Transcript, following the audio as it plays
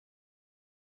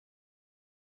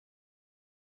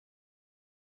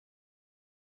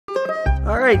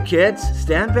All right, kids,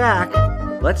 stand back.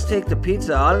 Let's take the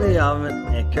pizza out of the oven,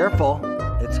 and careful,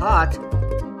 it's hot.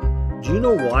 Do you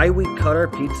know why we cut our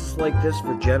pizzas like this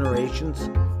for generations?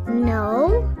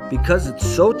 No. Because it's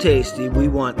so tasty, we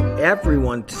want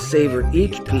everyone to savor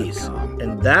each piece,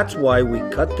 and that's why we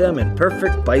cut them in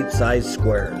perfect bite-sized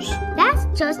squares. That's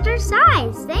just our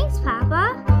size. Thanks,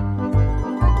 Papa.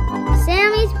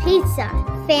 Sammy's Pizza.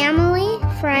 Family,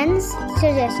 friends,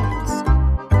 traditions.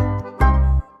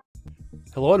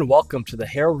 Hello and welcome to the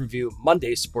Herald-Review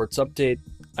Monday Sports Update.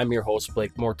 I'm your host,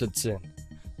 Blake Mortensen.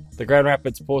 The Grand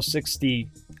Rapids Post 60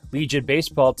 Legion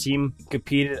baseball team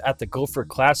competed at the Gopher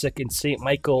Classic in St.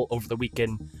 Michael over the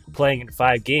weekend, playing in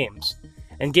 5 games.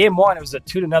 In Game 1, it was a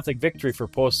 2-0 victory for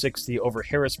Post 60 over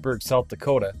Harrisburg, South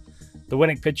Dakota. The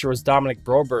winning pitcher was Dominic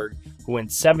Broberg, who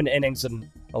went 7 innings and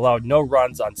allowed no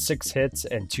runs on 6 hits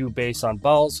and 2 base on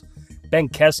balls. Ben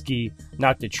Keski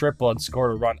knocked a triple and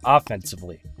scored a run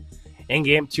offensively. In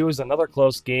Game 2 was another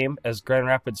close game as Grand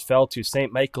Rapids fell to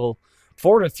St. Michael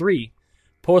 4-3.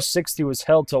 Post 60 was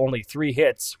held to only 3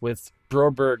 hits, with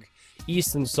Broberg,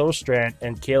 Easton Sostrand,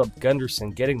 and Caleb Gunderson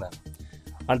getting them.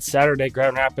 On Saturday,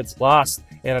 Grand Rapids lost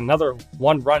in another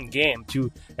one-run game to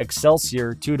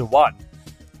Excelsior 2-1.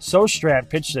 Sostrand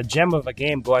pitched a gem of a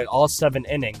game going all 7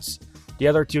 innings. The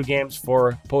other 2 games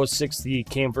for Post 60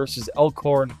 came versus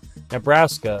Elkhorn,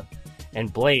 Nebraska,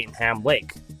 and Blaine Ham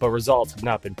Lake, but results have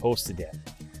not been posted yet.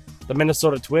 The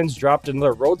Minnesota Twins dropped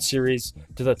another road series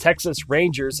to the Texas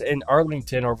Rangers in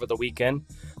Arlington over the weekend.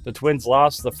 The Twins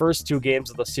lost the first 2 games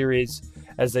of the series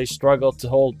as they struggled to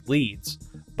hold leads.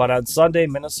 But on Sunday,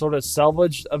 Minnesota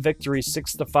salvaged a victory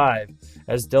 6-5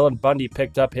 as Dylan Bundy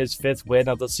picked up his 5th win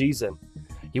of the season.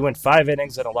 He went 5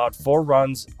 innings and allowed 4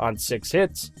 runs on 6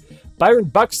 hits. Byron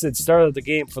Buxton started the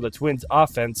game for the Twins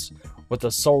offense with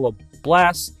a solo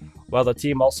blast, while the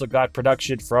team also got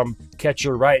production from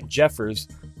catcher Ryan Jeffers,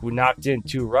 who knocked in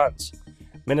 2 runs.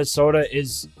 Minnesota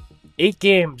is 8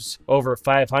 games over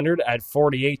 500 at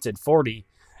 48-40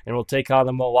 and will take on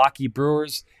the Milwaukee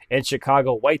Brewers and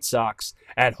Chicago White Sox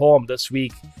at home this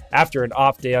week after an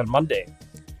off day on Monday.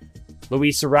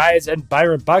 Luis Arias and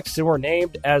Byron Buxton were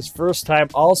named as first-time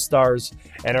All-Stars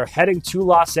and are heading to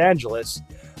Los Angeles.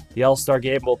 The All-Star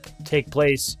game will take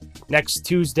place next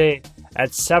Tuesday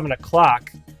at 7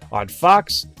 o'clock on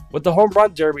Fox, with the Home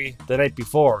Run Derby the night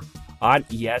before on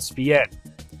ESPN.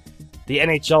 The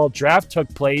NHL draft took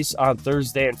place on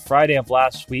Thursday and Friday of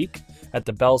last week at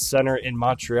the Bell Center in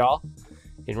Montreal.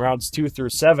 In rounds 2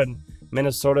 through 7,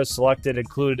 Minnesota selected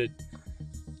included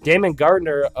Damon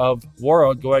Gardner of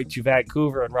Warroad going to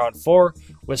Vancouver in round 4,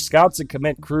 Wisconsin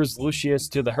commit Cruz Lucius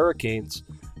to the Hurricanes,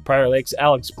 Prior Lake's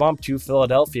Alex Bump to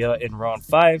Philadelphia in round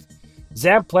 5,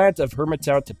 Zam Plant of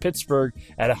Hermantown to Pittsburgh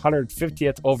at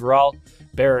 150th overall,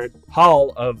 Barrett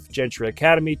Hall of Gentry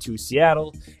Academy to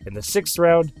Seattle in the 6th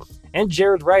round, and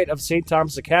Jared Wright of St.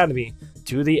 Thomas Academy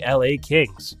to the LA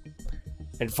Kings.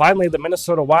 And finally, the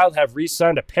Minnesota Wild have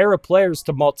re-signed a pair of players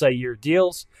to multi-year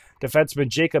deals. Defenseman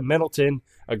Jacob Middleton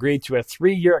agreed to a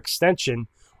 3-year extension,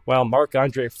 while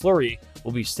Marc-Andre Fleury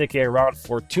will be sticking around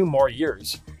for 2 more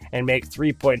years and make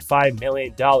 $3.5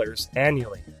 million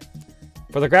annually.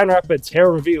 For the Grand Rapids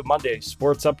Herald-Review Monday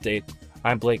Sports Update,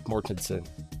 I'm Blake Mortensen.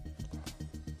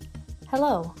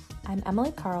 Hello, I'm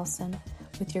Emily Carlson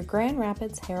with your Grand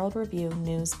Rapids Herald-Review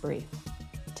News Brief.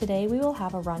 Today we will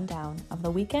have a rundown of the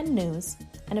weekend news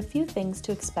and a few things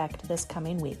to expect this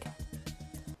coming week.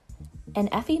 An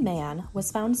Effie man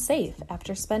was found safe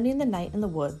after spending the night in the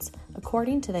woods,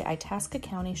 according to the Itasca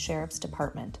County Sheriff's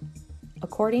Department.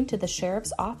 According to the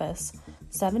Sheriff's Office,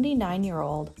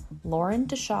 79-year-old Lauren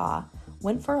DeShaw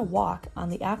went for a walk on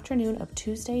the afternoon of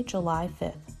Tuesday, July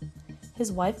 5th.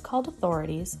 His wife called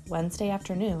authorities Wednesday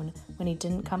afternoon when he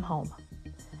didn't come home.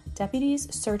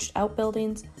 Deputies searched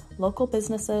outbuildings, local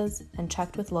businesses, and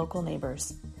checked with local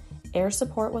neighbors. Air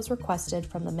support was requested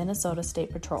from the Minnesota State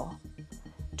Patrol.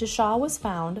 DeShaw was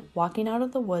found walking out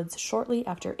of the woods shortly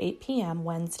after 8 p.m.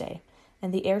 Wednesday,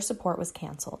 and the air support was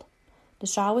canceled.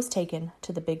 DeShaw was taken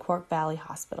to the Big Fork Valley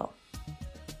Hospital.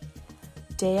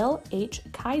 Dale H.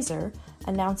 Kaiser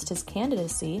announced his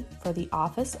candidacy for the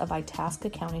office of Itasca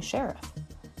County Sheriff.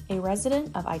 A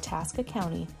resident of Itasca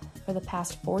County for the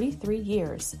past 43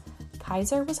 years,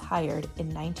 Kaiser was hired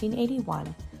in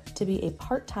 1981 to be a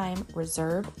part-time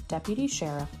reserve deputy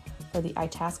sheriff for the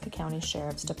Itasca County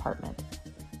Sheriff's Department.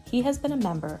 He has been a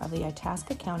member of the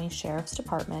Itasca County Sheriff's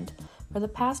Department for the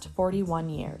past 41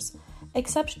 years,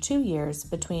 except 2 years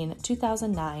between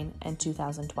 2009 and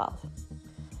 2012.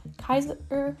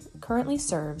 Kaiser currently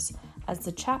serves as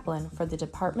the chaplain for the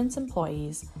department's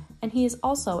employees, and he is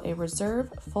also a reserve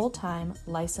full-time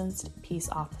licensed peace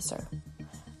officer.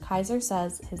 Kaiser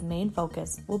says his main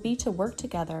focus will be to work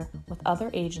together with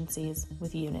other agencies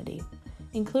with unity,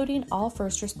 including all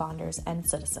first responders and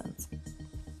citizens.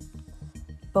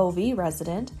 Bovee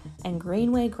resident and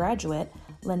Greenway graduate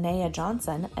Linnea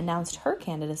Johnson announced her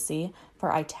candidacy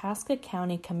for Itasca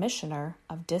County Commissioner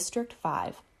of District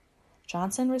 5.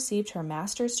 Johnson received her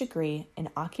master's degree in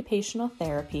occupational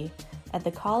therapy at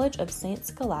the College of St.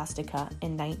 Scholastica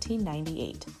in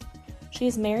 1998. She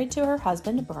is married to her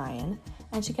husband Brian,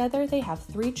 and together they have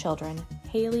 3 children,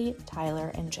 Haley,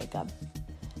 Tyler, and Jacob.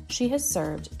 She has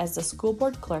served as the school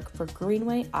board clerk for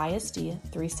Greenway ISD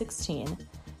 316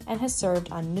 and has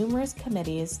served on numerous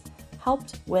committees,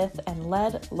 helped with and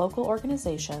led local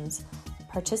organizations,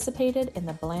 participated in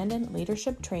the Blandon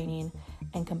Leadership Training,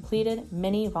 and completed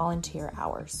many volunteer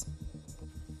hours.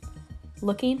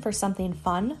 Looking for something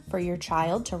fun for your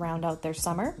child to round out their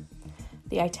summer?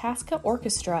 The Itasca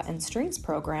Orchestra and Strings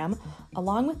program,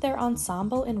 along with their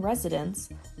ensemble in residence,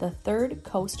 the Third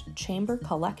Coast Chamber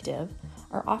Collective,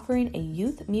 are offering a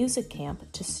youth music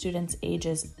camp to students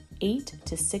ages 8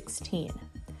 to 16.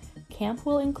 Camp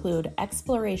will include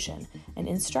exploration and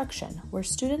instruction where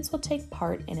students will take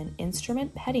part in an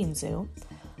instrument petting zoo,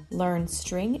 learn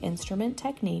string instrument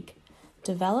technique,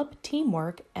 develop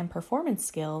teamwork and performance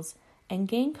skills, and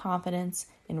gain confidence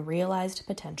in realized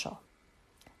potential.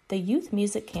 The Youth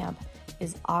Music Camp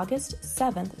is August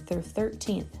 7th through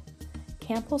 13th.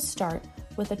 Camp will start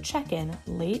with a check-in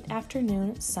late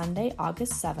afternoon Sunday,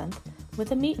 August 7th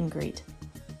with a meet and greet.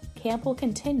 Camp will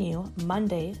continue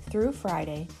Monday through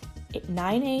Friday at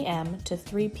 9 a.m. to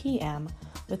 3 p.m.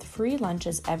 with free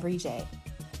lunches every day.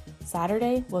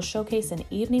 Saturday will showcase an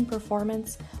evening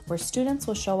performance where students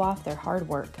will show off their hard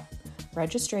work.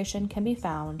 Registration can be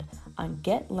found on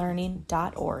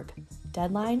getlearning.org.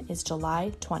 Deadline is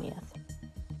July 20th.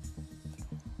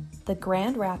 The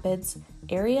Grand Rapids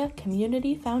Area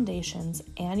Community Foundation's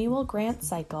annual grant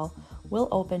cycle will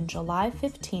open July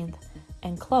 15th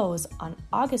and close on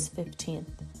August 15th.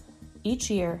 Each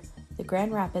year, the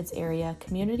Grand Rapids Area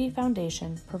Community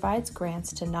Foundation provides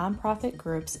grants to nonprofit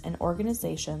groups and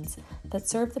organizations that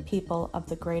serve the people of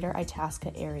the Greater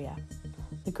Itasca area.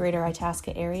 The Greater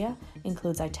Itasca area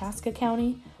includes Itasca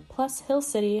County, plus Hill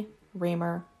City,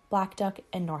 Reamer, Blackduck,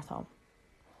 and North Home.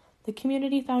 The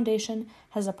Community Foundation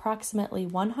has approximately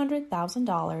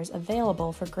 $100,000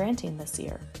 available for granting this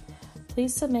year.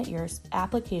 Please submit your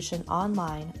application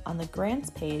online on the grants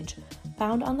page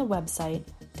found on the website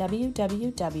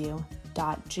www.gracf.org.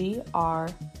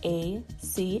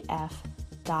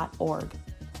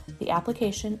 The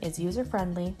application is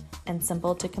user-friendly and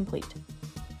simple to complete.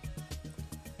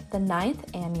 The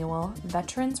 9th annual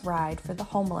Veterans Ride for the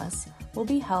Homeless will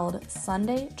be held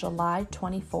Sunday, July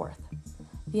 24th.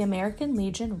 The American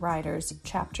Legion Riders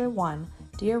Chapter 1,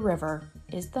 Deer River,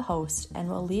 is the host and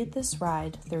will lead this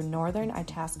ride through northern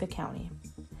Itasca County.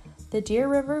 The Deer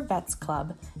River Vets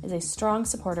Club is a strong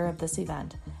supporter of this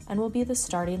event and will be the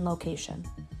starting location.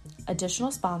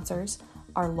 Additional sponsors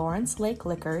are Lawrence Lake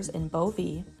Liquors in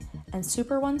Bovee and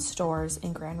Super One Stores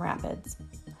in Grand Rapids.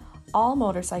 All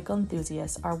motorcycle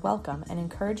enthusiasts are welcome and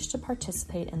encouraged to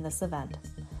participate in this event.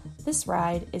 This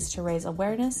ride is to raise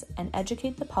awareness and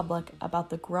educate the public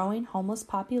about the growing homeless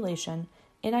population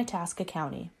in Itasca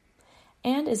County,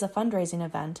 and is a fundraising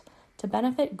event to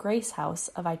benefit Grace House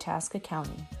of Itasca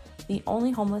County, the only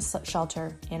homeless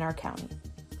shelter in our county.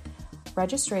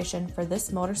 Registration for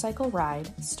this motorcycle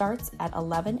ride starts at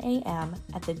 11 a.m.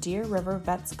 at the Deer River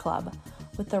Vets Club,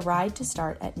 with the ride to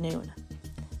start at noon.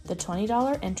 The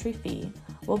 $20 entry fee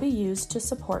will be used to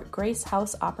support Grace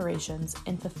House operations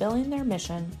in fulfilling their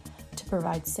mission to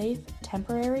provide safe,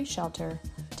 temporary shelter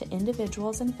to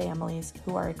individuals and families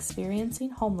who are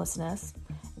experiencing homelessness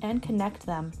and connect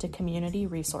them to community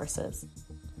resources.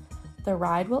 The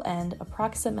ride will end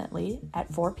approximately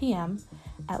at 4 p.m.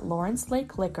 at Lawrence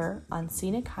Lake Liquor on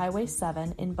Scenic Highway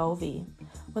 7 in Bovee,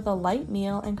 with a light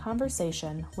meal and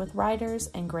conversation with riders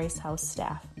and Grace House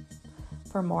staff.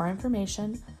 For more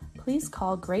information, please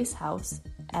call Grace House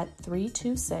at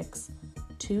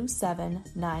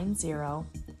 326-2790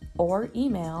 or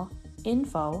email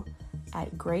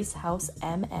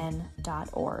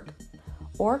info@gracehousemn.org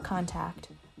or contact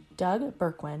Doug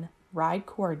Berkwin, Ride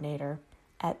Coordinator,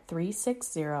 at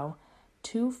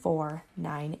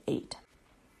 360-2498.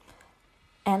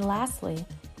 And lastly,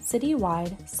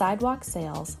 citywide sidewalk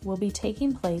sales will be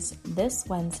taking place this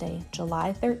Wednesday,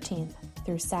 July 13th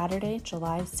through Saturday,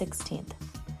 July 16th.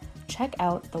 Check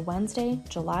out the Wednesday,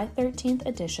 July 13th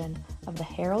edition of the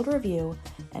Herald-Review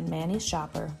and Manny's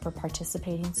Shopper for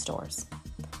participating stores.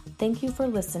 Thank you for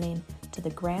listening to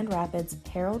the Grand Rapids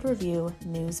Herald-Review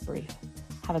News Brief.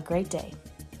 Have a great day.